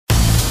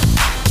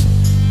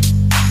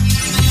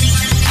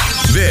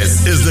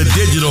This is the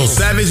Digital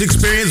Savage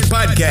Experience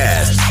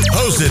Podcast,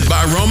 hosted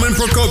by Roman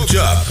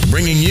Prokopchuk,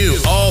 bringing you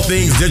all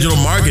things digital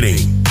marketing,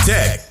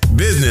 tech,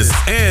 business,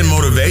 and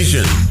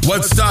motivation.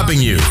 What's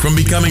stopping you from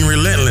becoming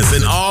relentless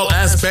in all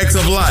aspects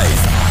of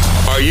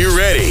life? Are you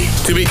ready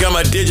to become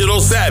a digital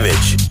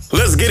savage?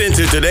 Let's get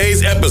into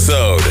today's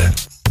episode.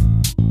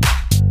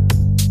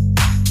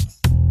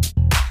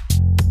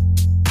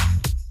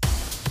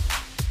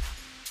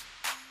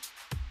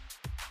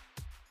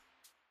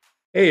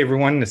 Hey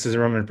everyone, this is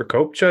Roman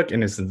Prokopchuk,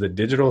 and this is the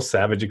Digital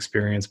Savage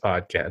Experience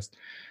Podcast.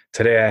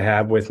 Today I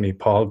have with me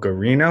Paul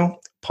Guarino.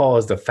 Paul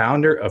is the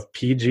founder of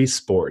PG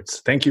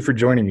Sports. Thank you for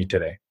joining me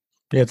today.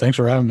 Yeah, thanks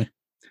for having me.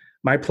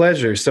 My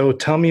pleasure. So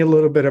tell me a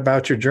little bit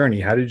about your journey.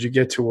 How did you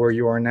get to where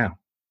you are now?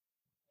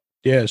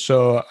 Yeah,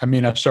 so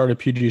I started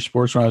PG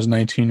Sports when I was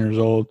 19 years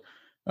old.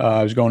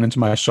 I was going into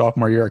my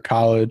sophomore year at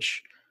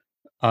college.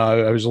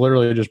 I was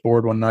literally just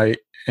bored one night,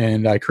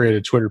 and I created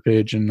a Twitter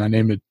page, and I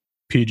named it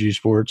PG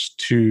Sports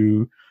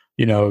to,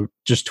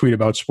 just tweet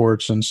about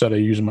sports instead of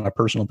using my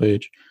personal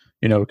page,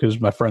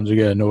 because my friends would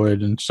get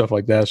annoyed and stuff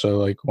like that.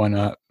 So why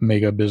not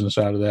make a business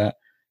out of that?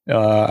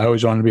 I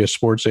always wanted to be a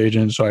sports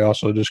agent. So I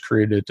also just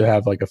created it to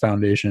have a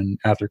foundation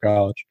after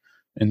college.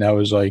 And that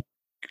was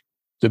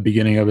the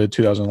beginning of it,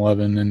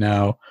 2011. And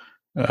now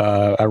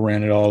I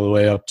ran it all the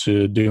way up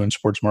to doing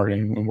sports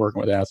marketing and working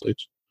with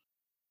athletes.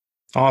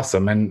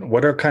 Awesome. And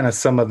what are kind of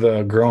some of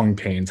the growing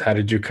pains? How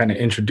did you kind of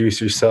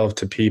introduce yourself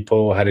to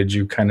people? How did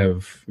you kind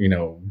of,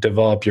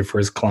 develop your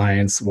first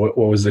clients? What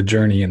was the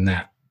journey in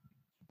that?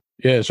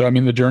 Yeah. So,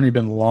 the journey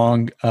been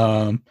long.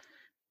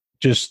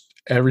 Just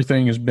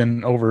everything has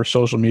been over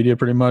social media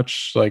pretty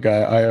much.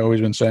 I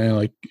always been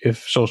saying,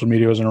 if social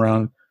media wasn't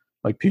around,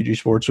 PG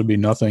Sports would be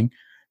nothing.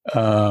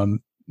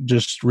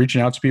 Just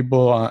reaching out to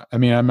people. I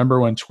remember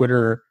when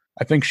Twitter,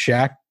 I think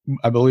Shaq,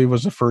 I believe,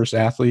 was the first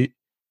athlete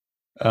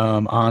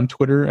on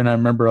Twitter, and I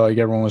remember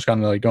everyone was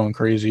kind of going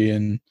crazy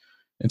and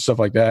stuff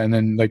like that, and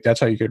then that's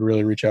how you could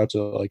really reach out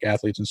to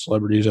athletes and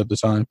celebrities at the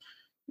time,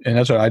 and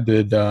that's what I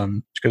did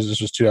because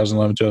this was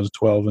 2011,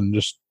 2012, and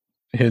just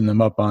hitting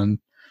them up on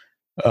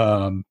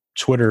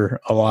Twitter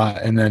a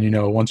lot, and then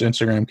once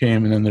Instagram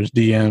came, and then there's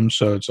DMs,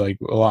 so it's a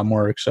lot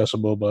more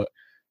accessible, but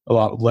a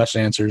lot less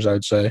answers,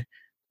 I'd say,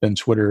 than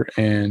Twitter,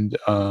 and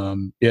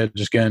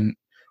just again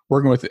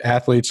working with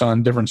athletes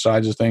on different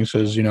sides of things,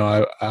 because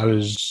I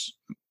was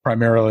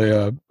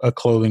primarily a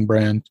clothing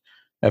brand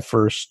at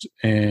first,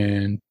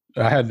 and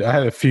I had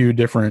a few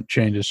different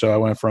changes. So I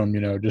went from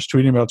just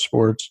tweeting about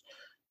sports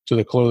to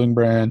the clothing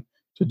brand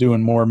to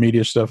doing more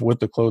media stuff with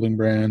the clothing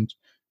brand,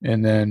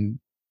 and then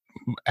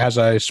as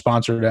I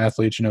sponsored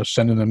athletes,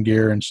 sending them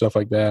gear and stuff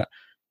like that.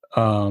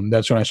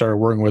 That's when I started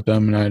working with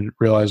them, and I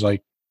realized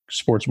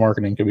sports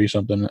marketing could be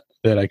something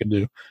that I could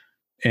do.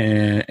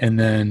 And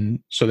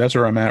then, so that's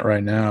where I'm at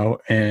right now.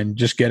 And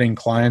just getting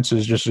clients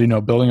is just,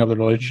 building up the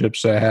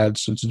relationships that I had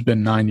since it's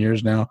been 9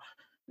 years now,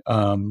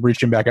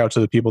 reaching back out to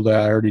the people that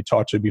I already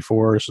talked to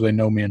before, so they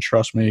know me and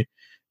trust me.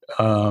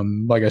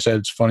 Like I said,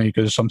 it's funny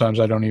because sometimes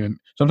I don't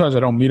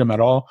meet them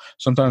at all.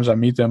 Sometimes I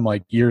meet them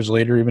years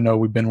later, even though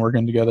we've been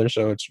working together.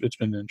 So it's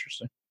been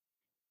interesting.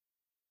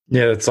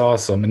 Yeah, that's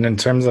awesome. And in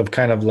terms of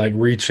kind of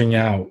reaching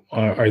out,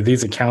 are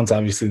these accounts,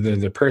 obviously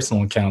they're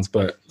personal accounts,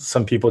 but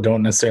some people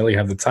don't necessarily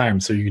have the time.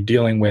 So you're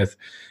dealing with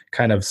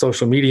kind of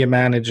social media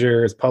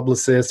managers,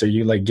 publicists, or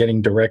you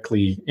getting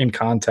directly in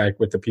contact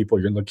with the people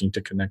you're looking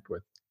to connect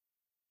with?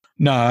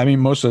 No,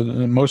 most of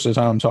the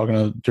time I'm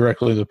talking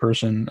directly to the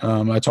person.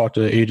 I talked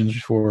to agents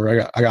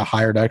before. I got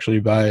hired actually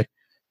by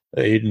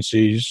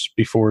agencies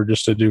before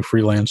just to do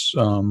freelance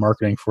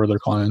marketing for their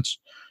clients.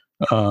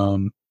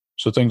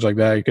 So things like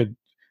that.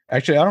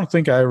 Actually, I don't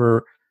think I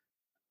ever,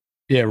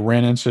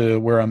 ran into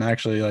where I'm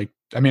actually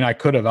I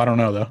could have, I don't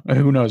know though.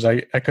 Who knows? I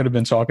could have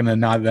been talking to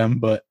not them,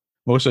 but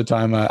most of the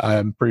time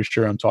I'm pretty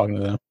sure I'm talking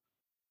to them.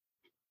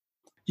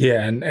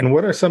 Yeah. And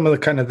what are some of the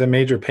kind of the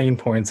major pain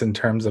points in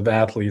terms of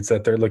athletes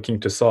that they're looking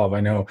to solve?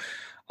 I know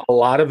a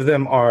lot of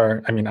them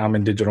are, I'm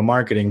in digital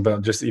marketing,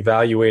 but just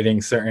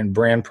evaluating certain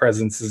brand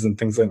presences and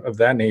things of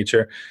that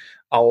nature.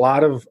 A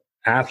lot of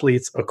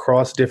athletes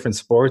across different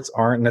sports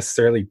aren't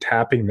necessarily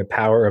tapping the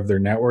power of their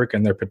network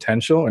and their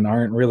potential, and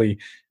aren't really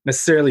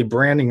necessarily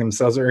branding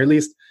themselves, or at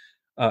least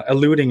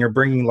alluding or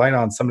bringing light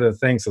on some of the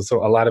things.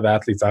 So a lot of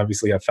athletes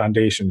obviously have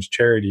foundations,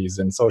 charities,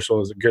 and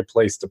social is a good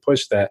place to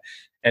push that.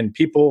 And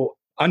people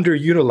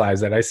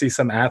underutilize that. I see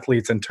some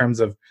athletes in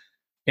terms of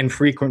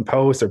infrequent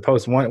posts, or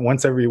post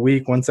once every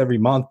week, once every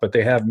month, but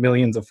they have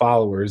millions of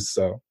followers.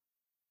 So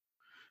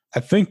I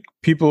think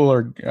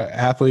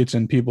athletes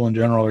and people in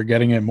general are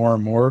getting it more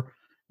and more.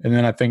 And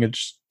then I think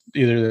it's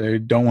either they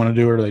don't want to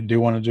do it or they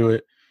do want to do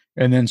it.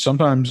 And then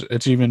sometimes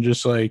it's even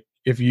just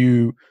if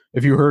you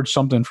heard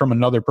something from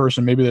another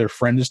person, maybe their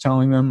friend is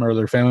telling them or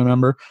their family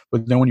member,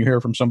 but then when you hear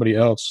it from somebody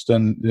else,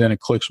 then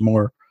it clicks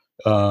more.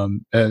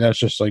 And that's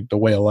just the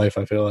way of life,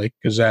 I feel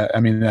because that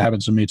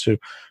happens to me too.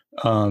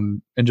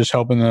 And just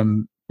helping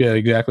them. Yeah,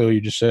 exactly what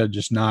you just said.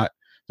 Just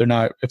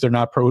if they're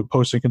not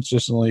posting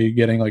consistently,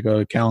 getting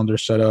a calendar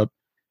set up,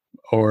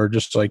 or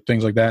just like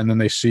things like that. And then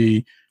they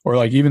see, or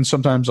like even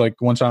sometimes like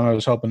one time I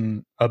was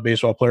helping a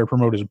baseball player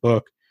promote his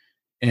book,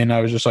 and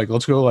I was just like,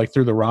 let's go like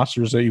through the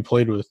rosters that you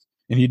played with.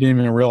 And he didn't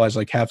even realize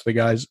like half the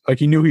guys, like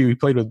he knew who he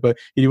played with, but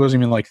he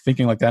wasn't even like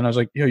thinking like that. And I was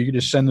like, you could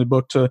just send the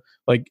book to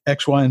like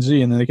X, Y, and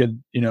Z, and then they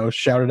could,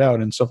 shout it out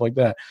and stuff like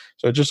that.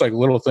 So it's just like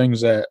little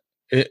things that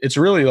it's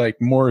really like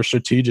more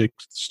strategic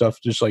stuff,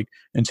 just like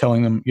in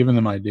telling them, giving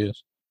them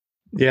ideas.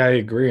 Yeah, I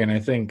agree. And I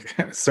think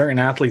certain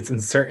athletes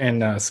in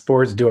certain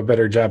sports do a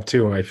better job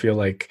too. I feel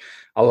like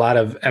a lot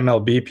of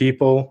MLB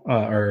people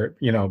or,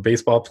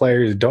 baseball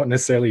players don't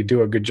necessarily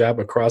do a good job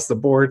across the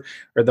board,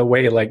 or the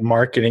way like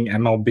marketing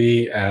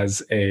MLB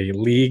as a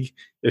league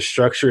is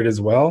structured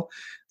as well.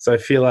 So I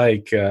feel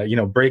like,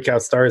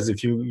 breakout stars,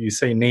 if you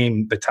say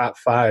name the top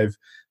 5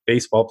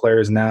 baseball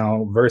players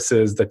now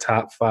versus the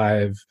top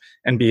 5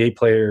 NBA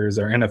players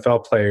or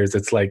NFL players,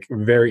 it's like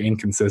very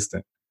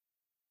inconsistent.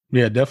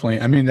 Yeah, definitely.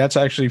 I mean, that's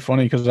actually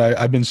funny because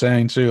I've been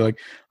saying too, like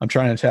I'm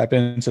trying to tap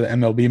into the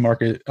MLB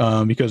market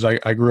because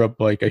I grew up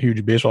like a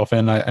huge baseball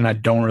fan, and I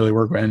don't really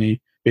work with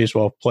any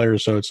baseball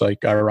players, so it's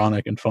like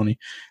ironic and funny.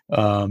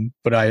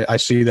 But I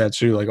see that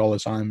too, like all the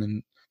time,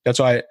 and that's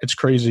why it's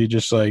crazy.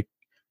 Just like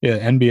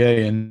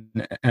NBA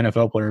and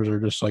NFL players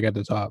are just like at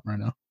the top right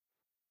now.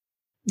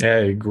 Yeah,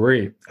 I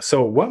agree.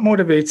 So what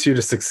motivates you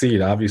to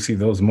succeed? Obviously,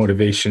 those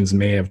motivations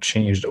may have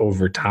changed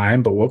over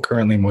time, but what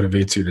currently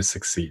motivates you to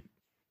succeed?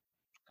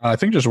 I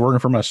think just working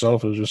for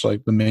myself is just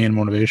like the main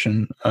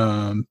motivation.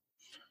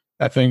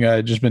 I think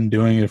I've just been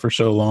doing it for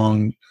so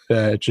long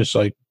that it's just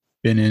like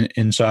been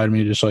inside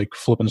me, just like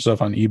flipping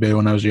stuff on eBay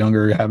when I was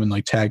younger, having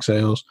like tag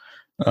sales.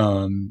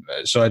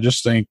 So I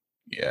just think,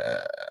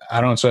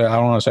 I don't want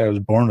to say I was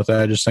born with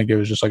that. I just think it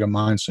was just like a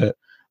mindset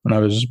when I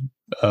was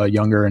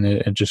younger, and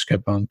it just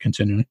kept on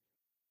continuing.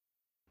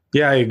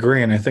 Yeah, I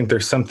agree. And I think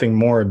there's something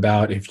more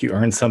about if you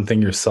earn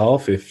something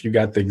yourself, if you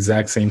got the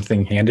exact same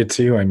thing handed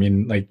to you. I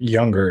mean, like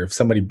younger, if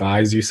somebody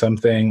buys you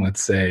something,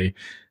 let's say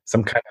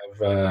some kind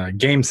of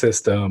game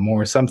system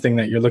or something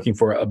that you're looking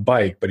for, a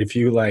bike. But if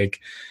you like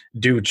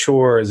do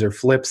chores or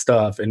flip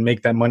stuff and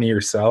make that money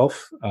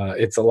yourself,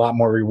 it's a lot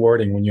more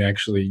rewarding when you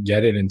actually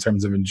get it in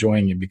terms of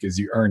enjoying it because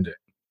you earned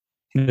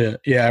it.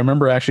 Yeah. I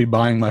remember actually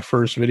buying my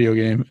first video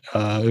game.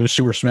 It was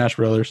Super Smash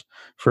Brothers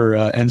for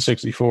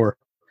N64.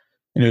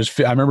 And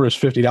I remember it was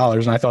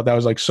 $50, and I thought that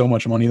was like so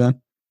much money then.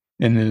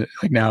 And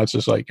like now it's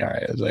just like, all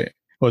right, it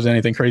wasn't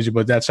anything crazy,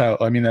 but that's how,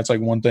 I mean, that's like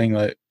one thing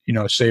that,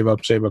 save up,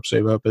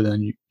 and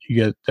then you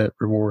get that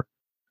reward.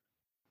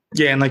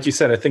 Yeah. And like you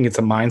said, I think it's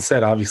a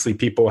mindset. Obviously,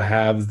 people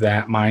have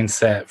that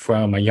mindset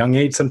from a young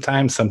age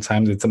sometimes.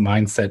 Sometimes it's a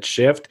mindset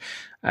shift.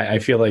 I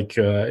feel like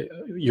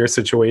your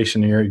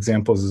situation, your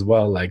examples as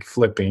well, like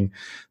flipping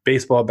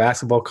baseball,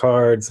 basketball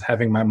cards,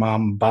 having my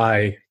mom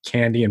buy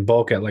candy in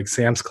bulk at like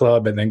Sam's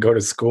Club and then go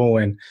to school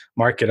and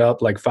mark it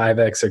up like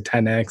 5X or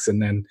 10X,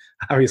 and then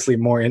obviously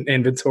more in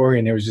inventory.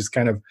 And it was just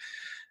kind of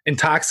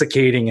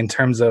intoxicating in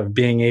terms of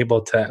being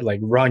able to like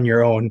run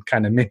your own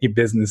kind of mini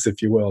business,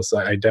 if you will. So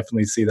I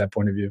definitely see that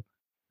point of view.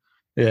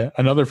 Yeah.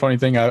 Another funny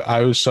thing,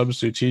 I was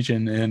substitute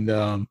teaching,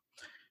 and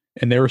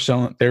they were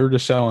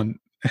just selling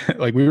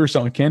like we were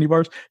selling candy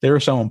bars. They were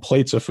selling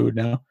plates of food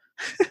now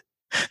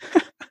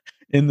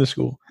in the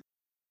school.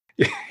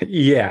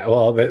 Yeah.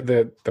 Well,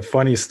 the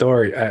funny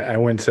story, I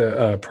went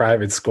to a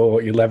private school,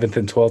 11th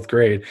and 12th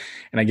grade.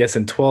 And I guess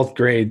in 12th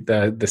grade,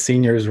 the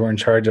seniors were in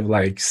charge of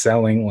like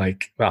selling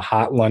like the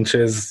hot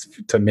lunches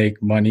to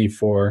make money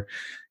for,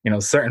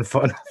 certain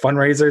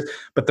fundraisers.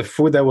 But the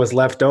food that was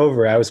left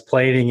over, I was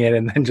plating it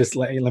and then just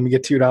let me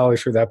get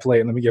 $2 for that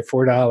plate. Let me get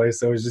 $4.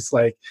 So it was just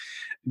like,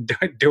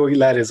 doing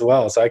that as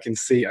well. So I can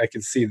see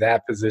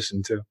that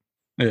position too.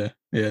 Yeah,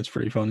 it's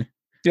pretty funny.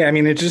 Yeah, I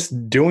mean, it's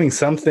just doing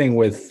something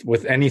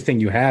with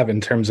anything you have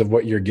in terms of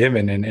what you're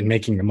given and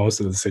making the most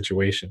of the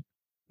situation.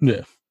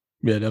 Yeah,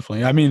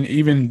 definitely. I mean,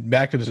 even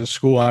back to the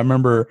school, I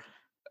remember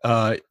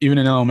even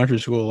in elementary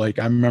school, like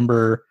I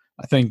remember,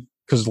 I think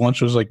because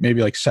lunch was like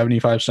maybe like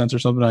 75 cents or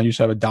something, I used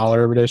to have $1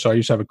 every day. So I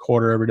used to have a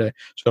quarter every day.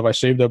 So if I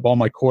saved up all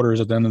my quarters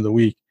at the end of the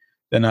week,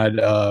 then I'd,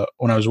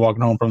 when I was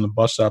walking home from the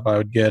bus stop, I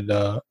would get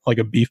like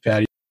a beef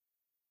patty.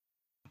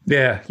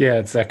 Yeah,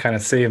 it's that kind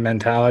of save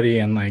mentality.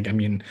 And like, I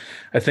mean,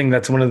 I think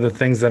that's one of the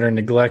things that are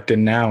neglected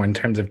now in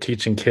terms of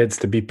teaching kids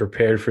to be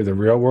prepared for the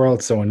real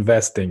world. So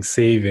investing,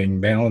 saving,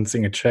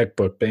 balancing a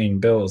checkbook, paying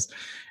bills.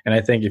 And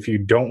I think if you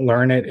don't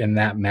learn it in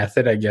that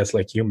method, I guess,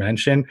 like you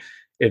mentioned,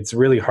 it's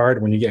really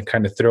hard when you get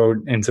kind of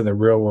thrown into the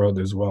real world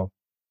as well.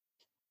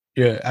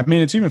 Yeah, I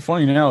mean, it's even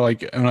funny now,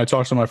 like when I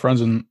talk to my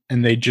friends and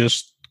they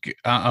just,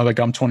 like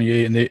I'm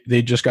 28 and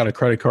they just got a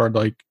credit card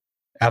like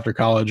after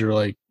college or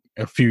like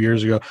a few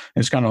years ago. And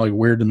it's kind of like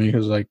weird to me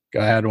because like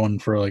I had one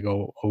for like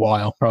a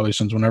while, probably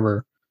since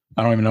whenever.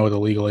 I don't even know what the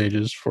legal age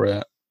is for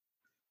that.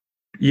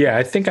 Yeah,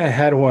 I think I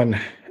had one.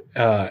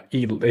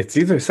 It's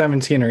either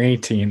 17 or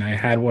 18. I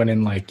had one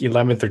in like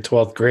 11th or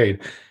 12th grade,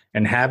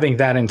 and having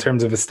that in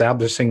terms of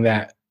establishing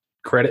that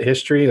credit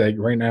history. Like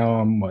right now,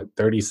 I'm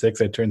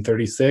 36. I turned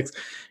 36.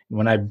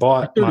 When I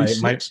bought my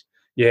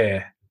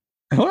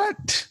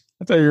What?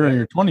 I thought you were in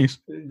your 20s.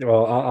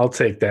 Well, I'll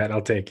take that.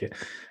 I'll take it.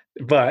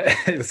 But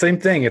the same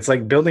thing, it's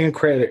like building a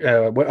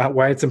credit,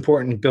 why it's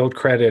important to build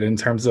credit in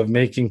terms of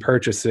making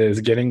purchases,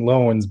 getting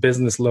loans,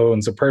 business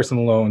loans or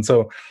personal loans.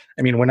 So,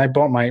 I mean, when I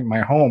bought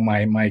my home,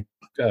 my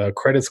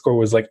credit score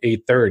was like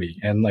 830.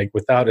 And like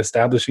without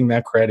establishing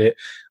that credit,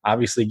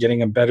 obviously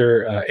getting a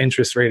better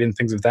interest rate and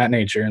things of that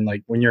nature. And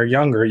like when you're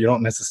younger, you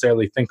don't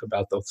necessarily think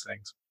about those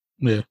things.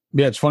 Yeah.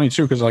 Yeah. It's funny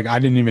too, because like I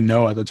didn't even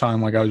know at the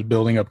time, like I was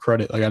building up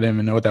credit. Like I didn't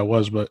even know what that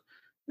was, but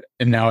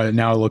now it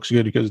looks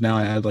good because now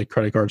I had like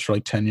credit cards for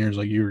like 10 years,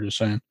 like you were just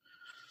saying.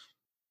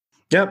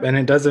 Yep. And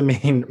it doesn't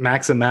mean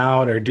max them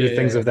out or do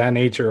things of that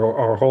nature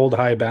or hold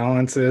high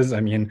balances.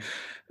 I mean,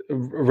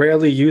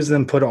 rarely use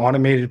them, put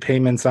automated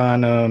payments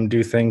on them,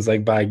 do things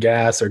like buy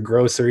gas or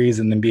groceries,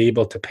 and then be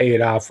able to pay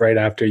it off right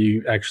after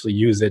you actually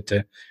use it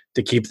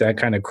to keep that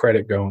kind of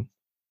credit going.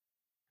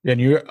 Yeah,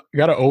 and you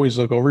got to always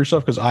look over your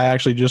stuff, because I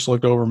actually just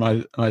looked over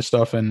my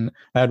stuff, and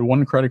I had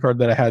one credit card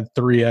that I had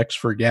 3x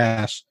for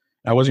gas.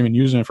 I wasn't even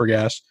using it for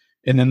gas.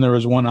 And then there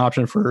was one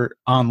option for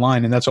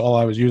online, and that's all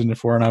I was using it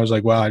for. And I was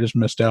like, wow, I just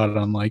missed out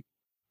on like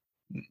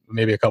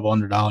maybe a couple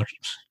 $100.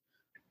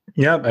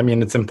 Yep. I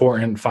mean, it's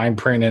important, fine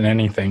print in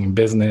anything,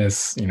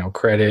 business,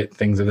 credit,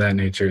 things of that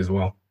nature as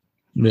well.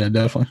 Yeah,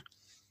 definitely.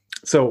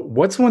 So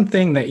what's one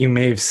thing that you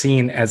may have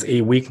seen as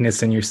a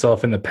weakness in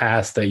yourself in the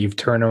past that you've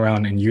turned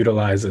around and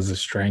utilized as a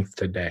strength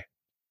today?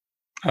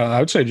 I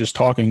would say just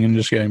talking and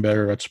just getting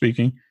better at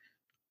speaking.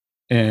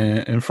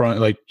 And in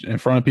front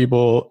of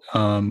people,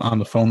 on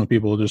the phone with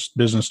people, just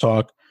business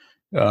talk,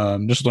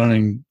 just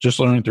learning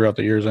throughout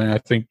the years. And I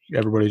think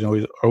everybody's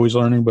always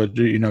learning, but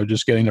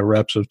just getting the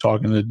reps of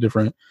talking to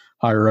different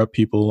higher up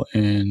people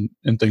and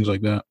things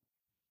like that.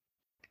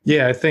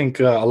 Yeah, I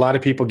think a lot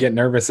of people get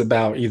nervous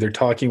about either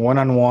talking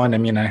one-on-one. I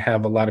mean, I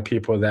have a lot of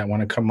people that want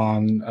to come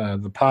on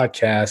the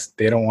podcast.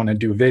 They don't want to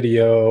do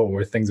video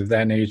or things of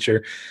that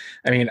nature.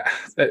 I mean,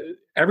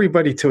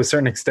 everybody to a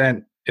certain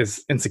extent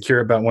is insecure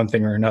about one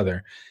thing or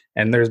another.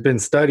 And there's been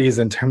studies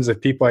in terms of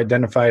people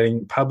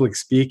identifying public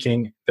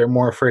speaking. They're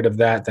more afraid of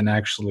that than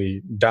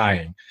actually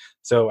dying.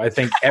 So I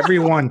think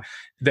everyone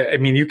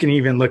you can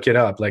even look it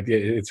up. Like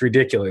it's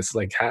ridiculous,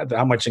 like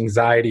how much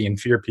anxiety and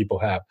fear people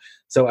have.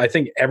 So I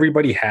think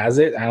everybody has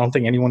it. I don't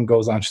think anyone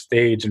goes on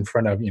stage in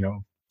front of,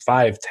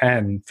 5,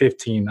 10,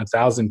 15,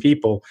 1,000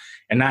 people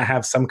and not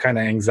have some kind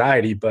of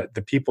anxiety. But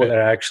the people that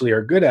actually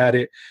are good at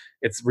it,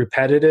 it's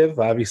repetitive.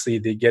 Obviously,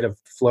 they get a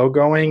flow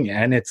going,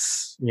 and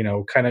it's,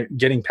 kind of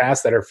getting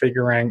past that or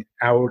figuring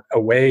out a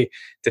way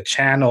to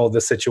channel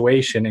the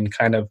situation and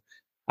kind of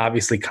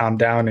obviously calm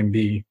down and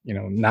be,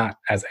 not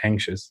as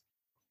anxious.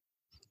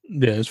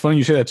 Yeah, it's funny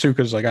you say that too,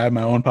 because like I have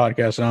my own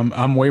podcast, and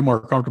I'm way more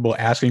comfortable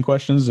asking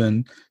questions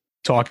than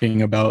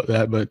talking about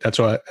that. But that's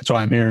why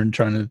I'm here and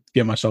trying to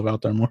get myself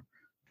out there more.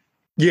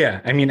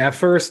 Yeah, I mean, at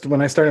first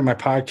when I started my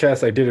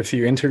podcast, I did a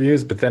few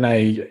interviews, but then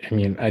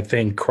I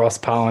think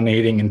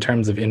cross-pollinating in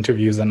terms of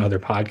interviews on other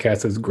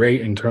podcasts is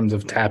great in terms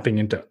of tapping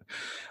into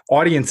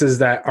audiences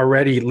that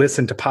already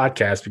listen to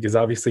podcasts, because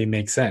obviously it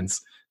makes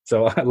sense.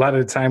 So a lot of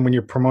the time when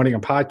you're promoting a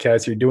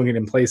podcast, you're doing it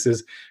in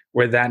places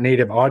where that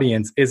native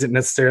audience isn't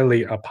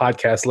necessarily a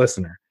podcast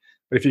listener.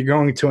 But if you're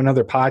going to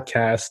another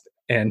podcast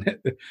and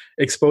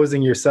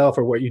exposing yourself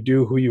or what you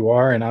do, who you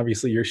are, and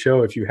obviously your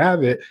show, if you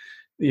have it,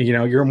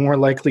 you're more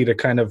likely to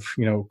kind of,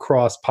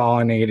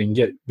 cross-pollinate and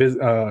get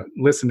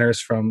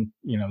listeners from,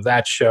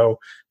 that show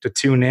to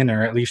tune in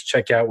or at least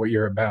check out what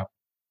you're about.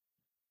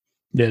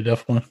 Yeah,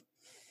 definitely.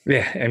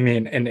 Yeah, I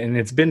mean, and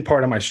it's been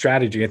part of my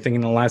strategy. I think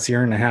in the last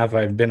year and a half,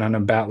 I've been on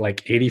about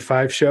like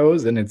 85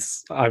 shows, and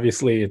it's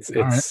obviously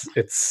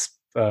it's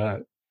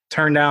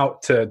turned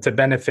out to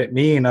benefit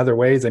me in other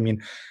ways. I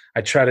mean,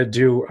 I try to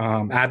do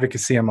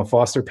advocacy. I'm a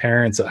foster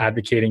parent, so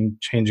advocating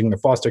changing the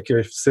foster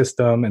care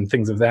system and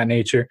things of that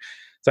nature.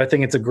 So I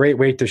think it's a great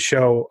way to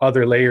show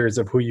other layers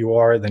of who you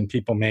are than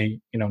people may,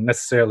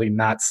 necessarily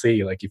not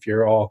see. Like if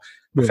you're all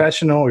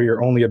professional or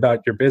you're only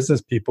about your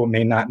business, people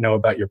may not know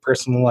about your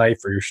personal life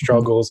or your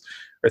struggles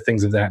or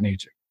things of that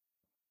nature.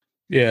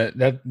 Yeah,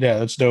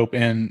 that's dope.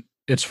 And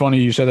it's funny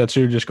you said that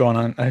too, just going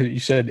on. You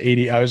said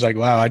 80. I was like,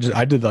 wow, I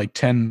did like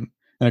 10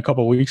 in a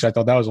couple of weeks. I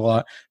thought that was a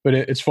lot. But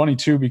it's funny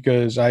too,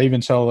 because I even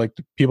tell like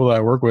the people that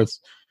I work with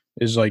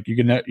is like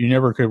you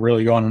never could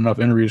really go on enough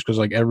interviews, because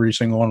like every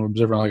single one of them is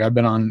different. Like I've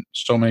been on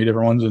so many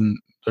different ones,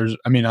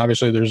 and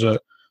obviously there's a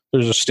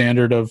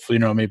standard of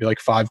maybe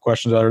like 5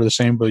 questions that are the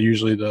same, but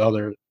usually the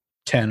other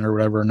 10 or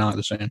whatever are not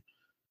the same.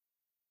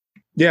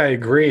 Yeah, I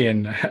agree.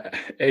 And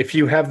if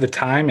you have the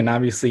time, and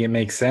obviously it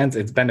makes sense,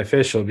 it's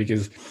beneficial,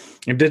 because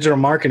in digital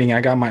marketing,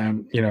 I got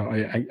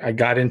I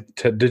got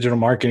into digital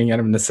marketing out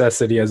of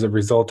necessity as a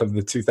result of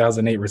the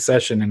 2008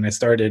 recession, and I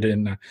started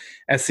in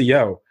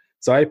SEO.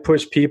 So I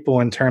push people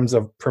in terms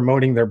of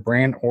promoting their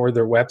brand or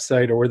their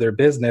website or their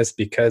business,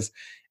 because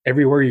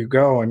everywhere you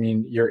go, I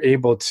mean, you're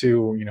able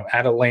to,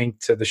 add a link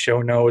to the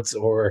show notes,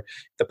 or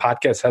the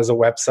podcast has a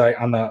website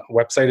on the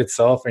website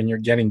itself, and you're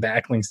getting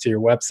backlinks to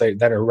your website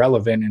that are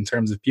relevant in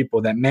terms of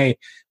people that may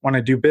want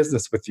to do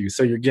business with you.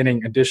 So you're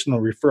getting additional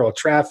referral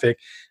traffic,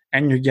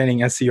 and you're getting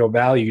SEO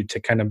value to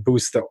kind of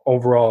boost the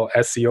overall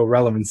SEO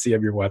relevancy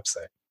of your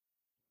website.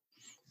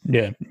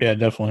 Yeah,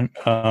 definitely.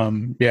 I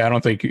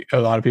don't think a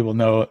lot of people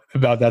know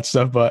about that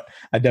stuff, but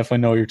I definitely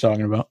know what you're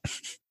talking about.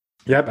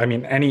 Yep. I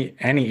mean, any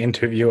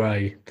interview,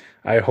 I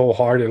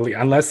wholeheartedly,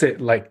 unless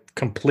it like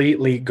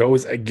completely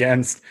goes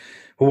against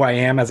who I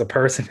am as a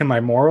person and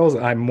my morals,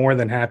 I'm more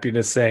than happy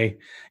to say,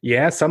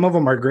 yeah, some of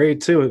them are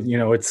great too.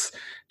 It's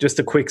just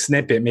a quick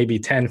snippet, maybe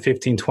 10,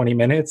 15, 20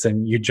 minutes,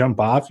 and you jump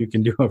off. You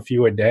can do a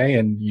few a day,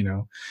 and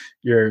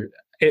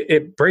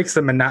it breaks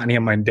the monotony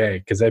of my day,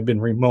 because I've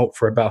been remote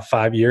for about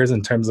 5 years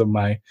in terms of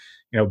my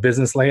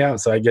business layout.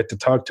 So I get to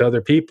talk to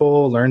other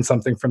people, learn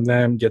something from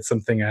them, get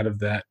something out of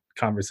that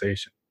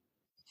conversation.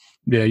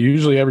 Yeah,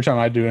 usually every time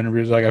I do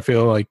interviews, like I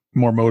feel like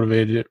more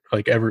motivated,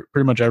 like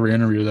pretty much every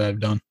interview that I've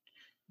done.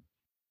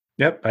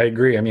 Yep, I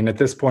agree. I mean, at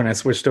this point, I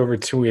switched over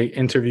to an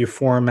interview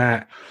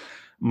format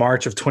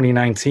March of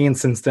 2019.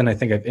 Since then, I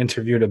think I've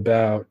interviewed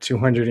about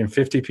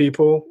 250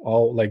 people,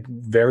 all like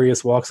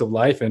various walks of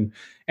life, and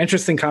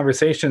interesting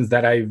conversations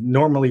that I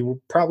normally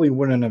probably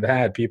wouldn't have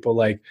had. People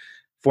like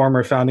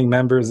former founding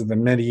members of the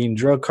Medellin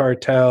drug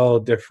cartel,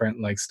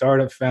 different like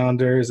startup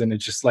founders. And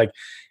it's just like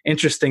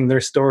interesting,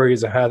 their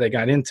stories of how they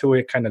got into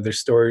it, kind of their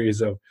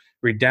stories of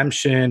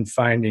redemption,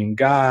 finding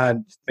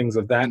God, things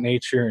of that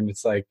nature. And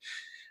it's like,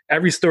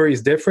 every story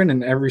is different,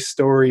 and every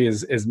story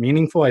is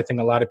meaningful. I think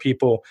a lot of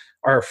people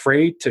are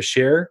afraid to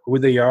share who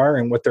they are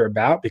and what they're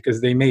about,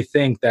 because they may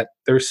think that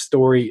their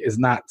story is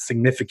not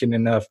significant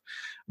enough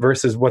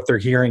versus what they're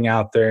hearing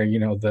out there,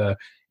 the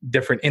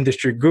different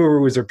industry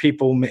gurus or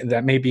people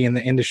that may be in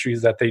the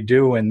industries that they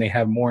do, and they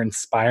have more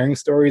inspiring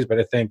stories. But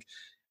I think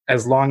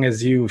as long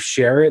as you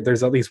share it,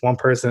 there's at least one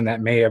person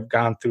that may have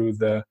gone through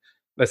the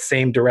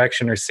same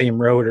direction or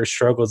same road or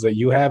struggles that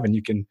you have, and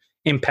you can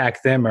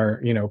impact them or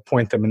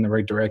point them in the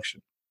right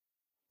direction.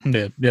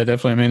 Yeah,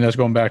 definitely. I mean, that's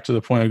going back to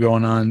the point of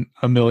going on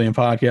a million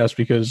podcasts,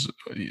 because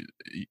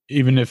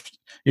even if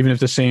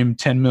the same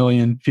 10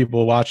 million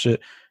people watch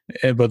it,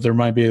 but there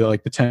might be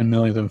like the 10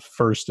 millionth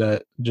first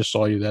that just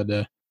saw you that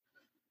day.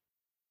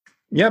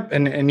 Yep.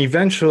 And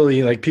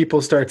eventually, like,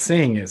 people start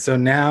seeing it. So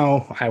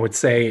now I would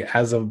say,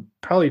 as of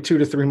probably 2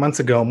 to 3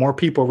 months ago, more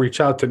people reach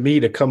out to me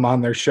to come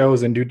on their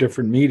shows and do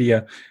different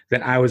media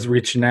than I was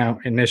reaching out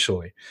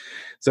initially.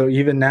 So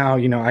even now,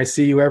 I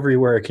see you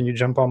everywhere. Can you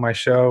jump on my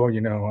show?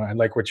 I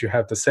like what you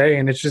have to say.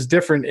 And it's just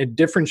different at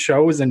different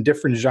shows and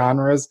different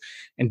genres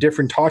and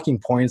different talking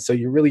points. So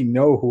you really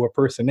know who a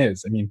person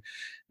is. I mean,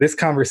 this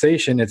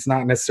conversation, it's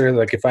not necessarily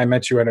like if I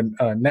met you at a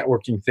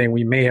networking thing,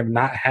 we may have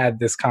not had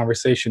this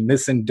conversation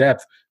this in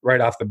depth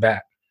right off the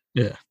bat.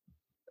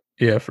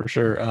 Yeah, for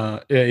sure.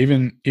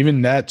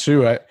 Even that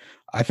too.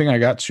 I think I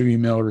got 2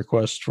 email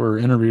requests for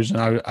interviews,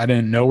 and I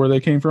didn't know where they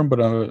came from,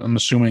 but I'm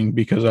assuming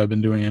because I've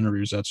been doing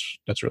interviews,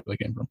 that's where they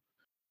came from.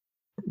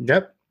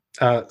 Yep.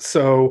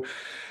 So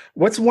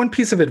what's one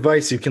piece of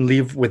advice you can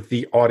leave with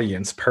the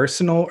audience,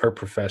 personal or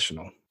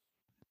professional?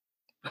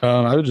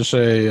 I would just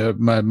say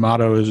my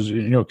motto is,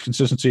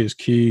 consistency is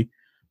key.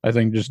 I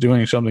think just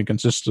doing something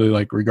consistently,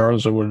 like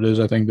regardless of what it is,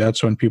 I think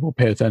that's when people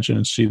pay attention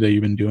and see that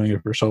you've been doing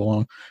it for so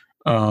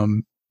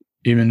long.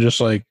 Even just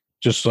like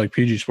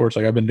PG Sports,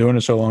 like I've been doing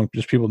it so long,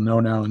 just people know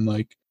now. And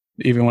like,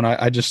 even when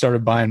I just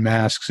started buying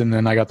masks, and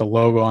then I got the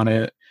logo on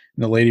it,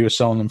 and the lady was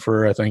selling them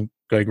for, I think,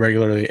 like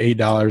regularly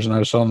 $8, and I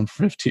was selling them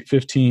for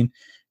 15.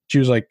 She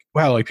was like,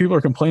 wow, like people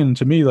are complaining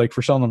to me like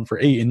for selling them for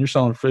 $8 and you're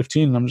selling them for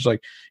 15. And I'm just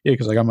like, yeah,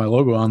 because I got my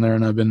logo on there,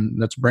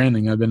 and that's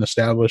branding. I've been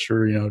established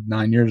for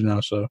 9 years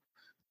now. So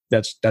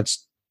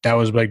that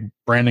was like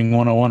branding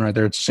 101 right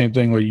there. It's the same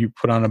thing where you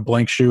put on a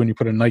blank shoe and you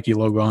put a Nike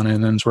logo on it,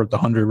 and then it's worth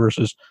 $100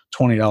 versus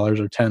 $20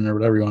 or $10 or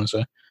whatever you want to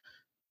say.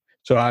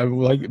 So I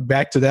like,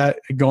 back to that,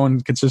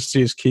 going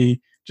consistency is key.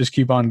 Just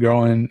keep on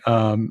going.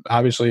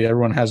 Obviously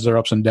everyone has their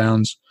ups and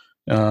downs.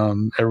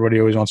 Everybody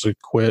always wants to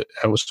quit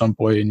at some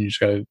point, and you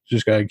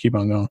just gotta keep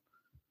on going.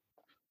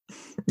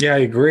 Yeah, I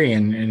agree.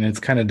 And it's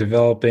kind of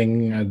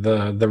developing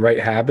the right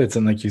habits.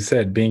 And like you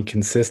said, being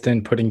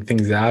consistent, putting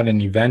things out.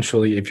 And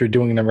eventually, if you're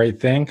doing the right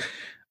thing,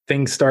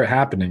 things start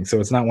happening. So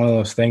it's not one of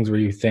those things where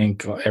you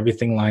think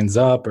everything lines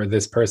up, or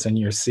this person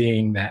you're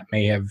seeing that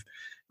may have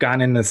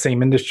gone in the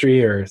same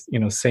industry or,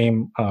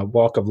 same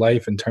walk of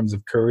life in terms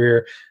of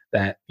career,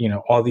 that,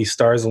 all these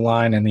stars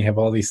align and they have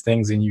all these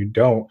things and you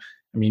don't.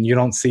 I mean, you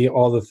don't see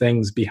all the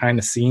things behind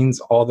the scenes,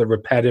 all the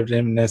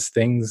repetitiveness,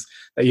 things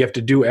that you have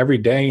to do every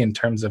day in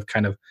terms of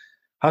kind of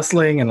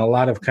hustling and a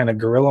lot of kind of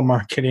guerrilla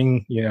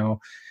marketing,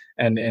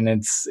 and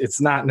it's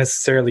not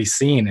necessarily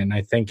seen. And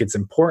I think it's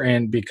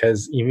important,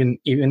 because even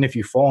if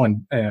you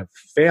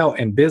fail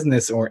in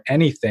business or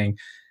anything,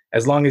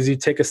 as long as you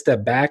take a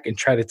step back and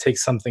try to take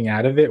something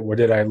out of it, what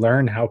did I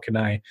learn? How can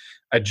I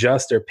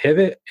adjust or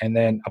pivot, and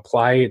then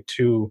apply it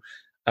to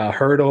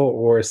hurdle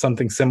or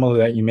something similar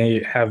that you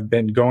may have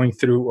been going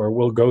through or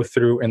will go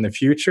through in the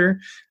future,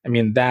 I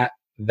mean, that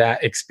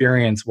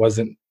experience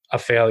wasn't a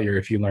failure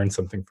if you learned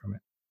something from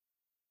it.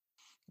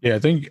 Yeah,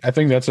 I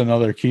think that's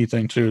another key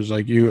thing too. Is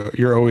like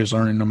you're always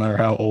learning, no matter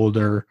how old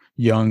or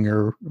young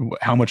or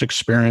how much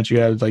experience you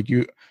have. Like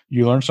you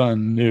learn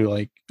something new.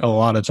 Like a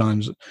lot of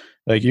times,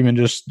 like even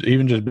just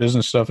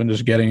business stuff and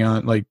just getting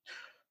on like,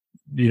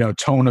 you know,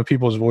 tone of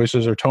people's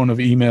voices or tone of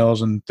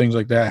emails and things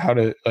like that. How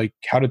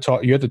to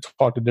talk. You have to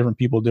talk to different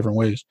people different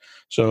ways.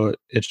 So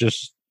it's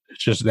just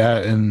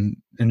that and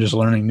just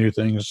learning new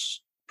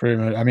things. Pretty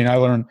much. I mean, I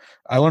learned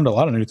a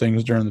lot of new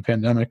things during the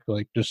pandemic.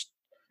 Like just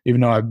even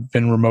though I've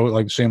been remote,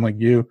 like same like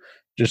you,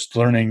 just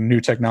learning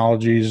new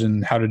technologies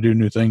and how to do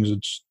new things.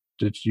 It's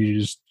you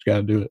just got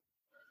to do it.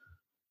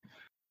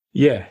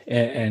 Yeah,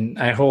 and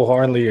I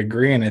wholeheartedly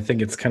agree, and I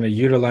think it's kind of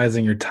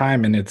utilizing your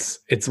time, and it's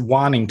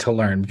wanting to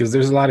learn, because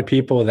there's a lot of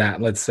people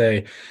that, let's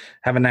say,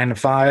 have a 9 to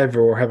 5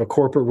 or have a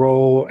corporate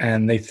role,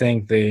 and they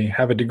think they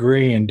have a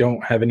degree and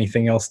don't have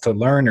anything else to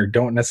learn, or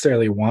don't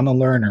necessarily want to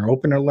learn or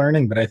open to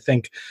learning. But I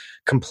think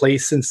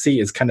complacency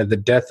is kind of the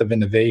death of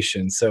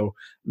innovation. So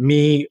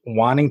me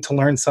wanting to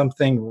learn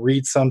something,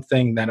 read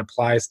something that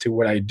applies to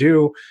what I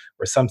do,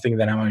 or something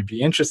that I might be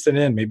interested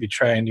in, maybe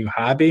try a new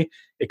hobby,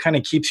 it kind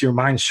of keeps your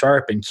mind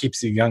sharp and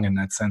keeps you young in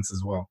that sense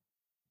as well.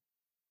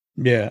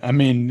 Yeah, I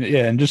mean,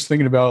 yeah, and just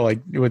thinking about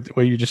like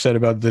what you just said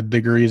about the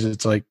degrees,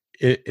 it's like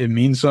it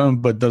means something,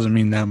 but doesn't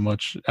mean that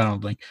much. I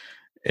don't think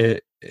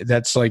it.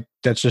 That's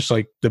just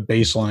like the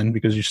baseline,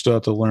 because you still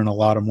have to learn a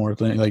lot of more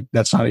things. Like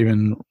that's not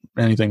even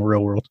anything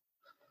real world.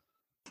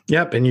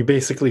 Yep. And you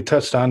basically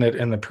touched on it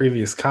in the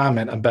previous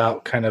comment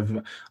about kind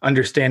of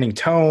understanding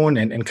tone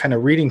and kind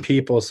of reading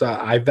people. So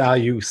I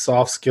value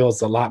soft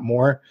skills a lot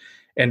more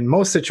in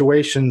most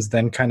situations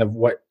than kind of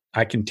what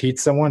I can teach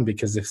someone,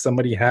 because if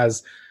somebody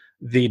has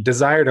the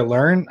desire to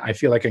learn, I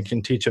feel like I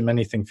can teach them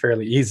anything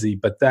fairly easy.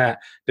 But that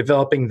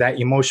developing that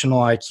emotional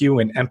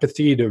IQ and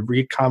empathy to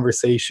read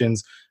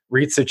conversations,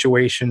 read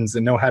situations,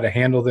 and know how to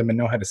handle them and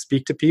know how to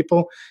speak to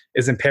people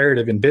is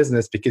imperative in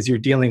business, because you're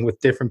dealing with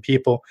different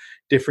people,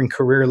 different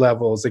career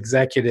levels,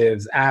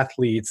 executives,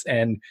 athletes,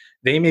 and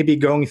they may be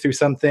going through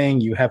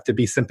something. You have to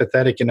be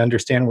sympathetic and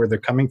understand where they're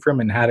coming from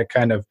and how to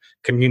kind of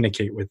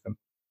communicate with them.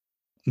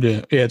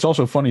 Yeah. It's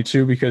also funny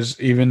too, because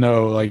even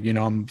though like, you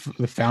know, I'm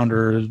the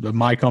founder of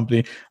my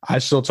company, I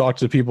still talk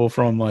to people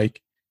from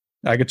like,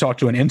 I could talk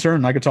to an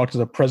intern, I could talk to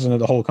the president of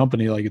the whole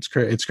company. Like it's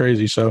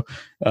crazy. So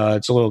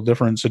it's a little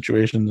different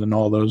situations and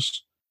all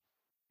those.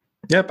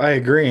 Yep, I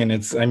agree, and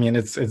it's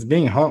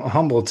being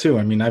humble too.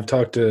 I mean, I've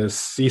talked to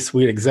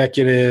C-suite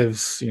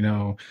executives,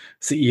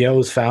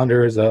 CEOs,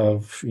 founders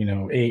of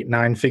 8,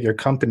 9 figure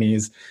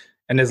companies,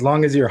 and as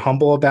long as you're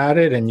humble about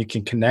it and you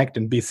can connect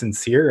and be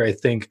sincere, I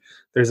think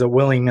there's a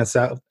willingness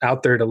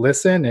out there to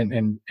listen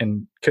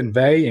and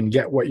convey and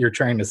get what you're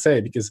trying to say.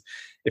 Because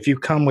if you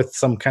come with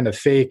some kind of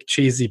fake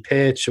cheesy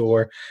pitch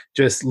or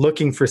just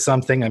looking for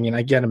something, I mean,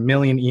 I get a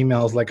million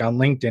emails like on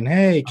LinkedIn,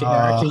 hey,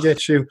 I can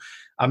get you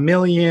a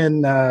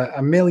million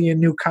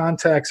new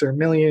contacts or a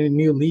million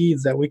new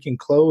leads that we can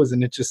close.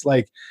 And it's just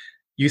like,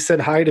 you said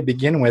hi to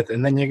begin with,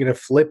 and then you're going to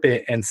flip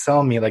it and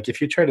sell me. Like if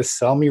you try to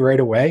sell me right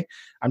away,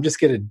 I'm just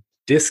going to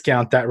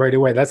discount that right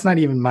away. That's not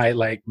even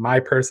my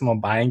personal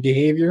buying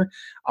behavior.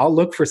 I'll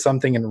look for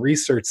something and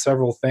research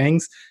several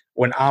things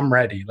when I'm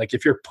ready. Like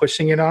if you're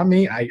pushing it on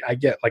me, I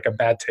get like a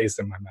bad taste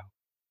in my mouth.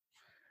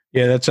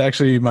 Yeah, that's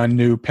actually my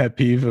new pet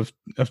peeve of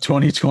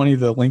 2020,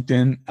 the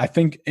LinkedIn. I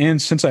think,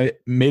 and since I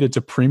made it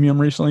to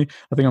premium recently,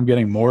 I think I'm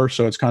getting more,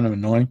 so it's kind of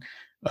annoying.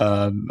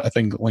 I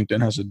think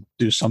LinkedIn has to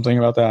do something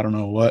about that. I don't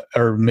know what,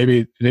 or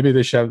maybe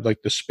they should have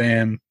like the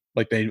spam,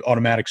 like the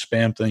automatic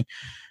spam thing.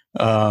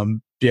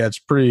 Yeah, it's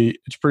pretty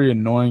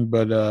annoying,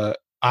 but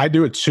I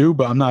do it too,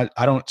 but I'm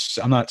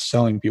not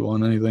selling people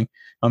on anything.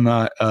 I'm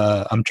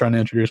trying to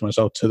introduce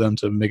myself to them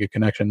to make a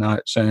connection,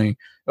 not saying,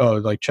 oh,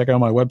 like check out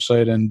my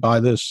website and buy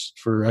this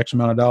for X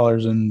amount of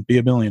dollars and be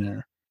a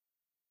billionaire.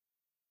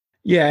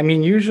 Yeah, I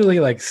mean, usually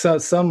like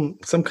some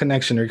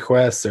connection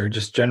requests or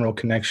just general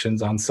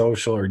connections on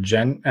social are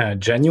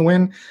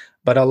genuine,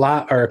 but a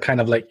lot are kind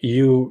of like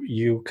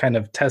you kind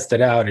of test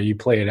it out or you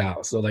play it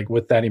out. So like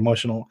with that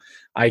emotional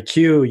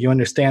IQ, you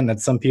understand that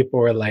some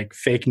people are like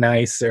fake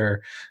nice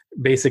or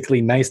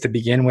basically nice to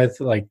begin with,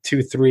 like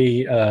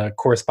 2-3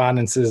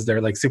 correspondences,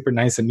 they're like super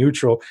nice and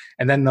neutral,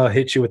 and then they'll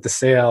hit you with the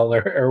sale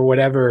or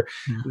whatever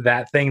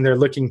that thing they're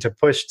looking to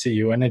push to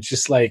you. And it's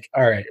just like,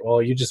 all right,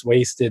 well, you just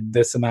wasted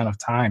this amount of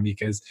time.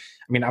 Because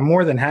I mean, I'm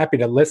more than happy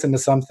to listen to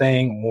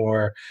something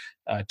or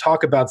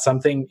talk about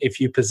something if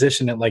you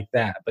position it like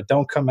that, but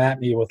don't come at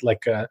me with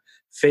like a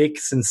fake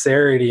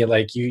sincerity,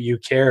 like you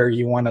care,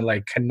 you want to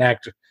like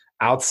connect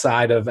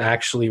outside of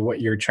actually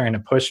what you're trying to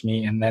push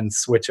me and then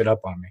switch it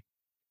up on me.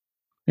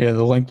 Yeah,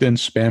 the LinkedIn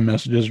spam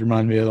messages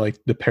remind me of like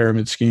the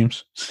pyramid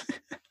schemes.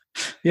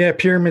 Yeah,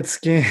 pyramid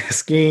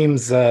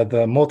schemes,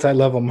 the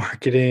multi-level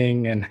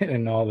marketing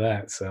and all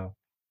that. So,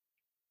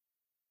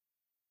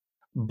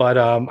 but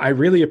I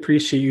really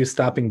appreciate you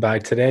stopping by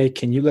today.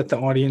 Can you let the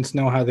audience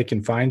know how they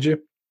can find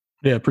you?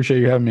 Yeah, appreciate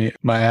you having me.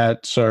 My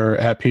ats are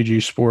at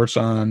PG Sports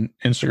on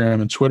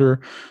Instagram and Twitter.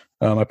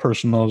 My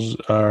personals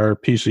are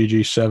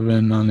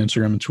PCG7 on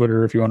Instagram and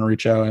Twitter. If you want to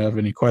reach out and have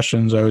any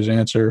questions, I always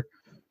answer.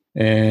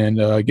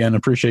 And again,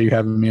 appreciate you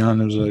having me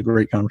on. It was a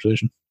great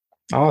conversation.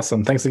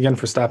 Awesome. Thanks again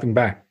for stopping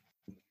by.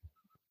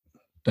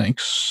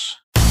 Thanks.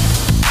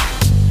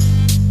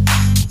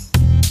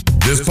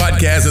 This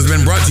podcast has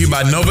been brought to you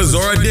by Nova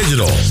Zora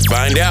Digital.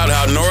 Find out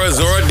how Nova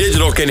Zora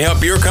Digital can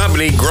help your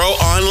company grow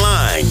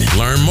online.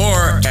 Learn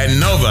more at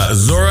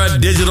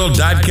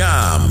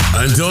novazoradigital.com.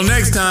 Until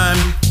next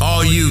time,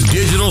 all you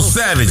digital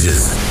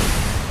savages.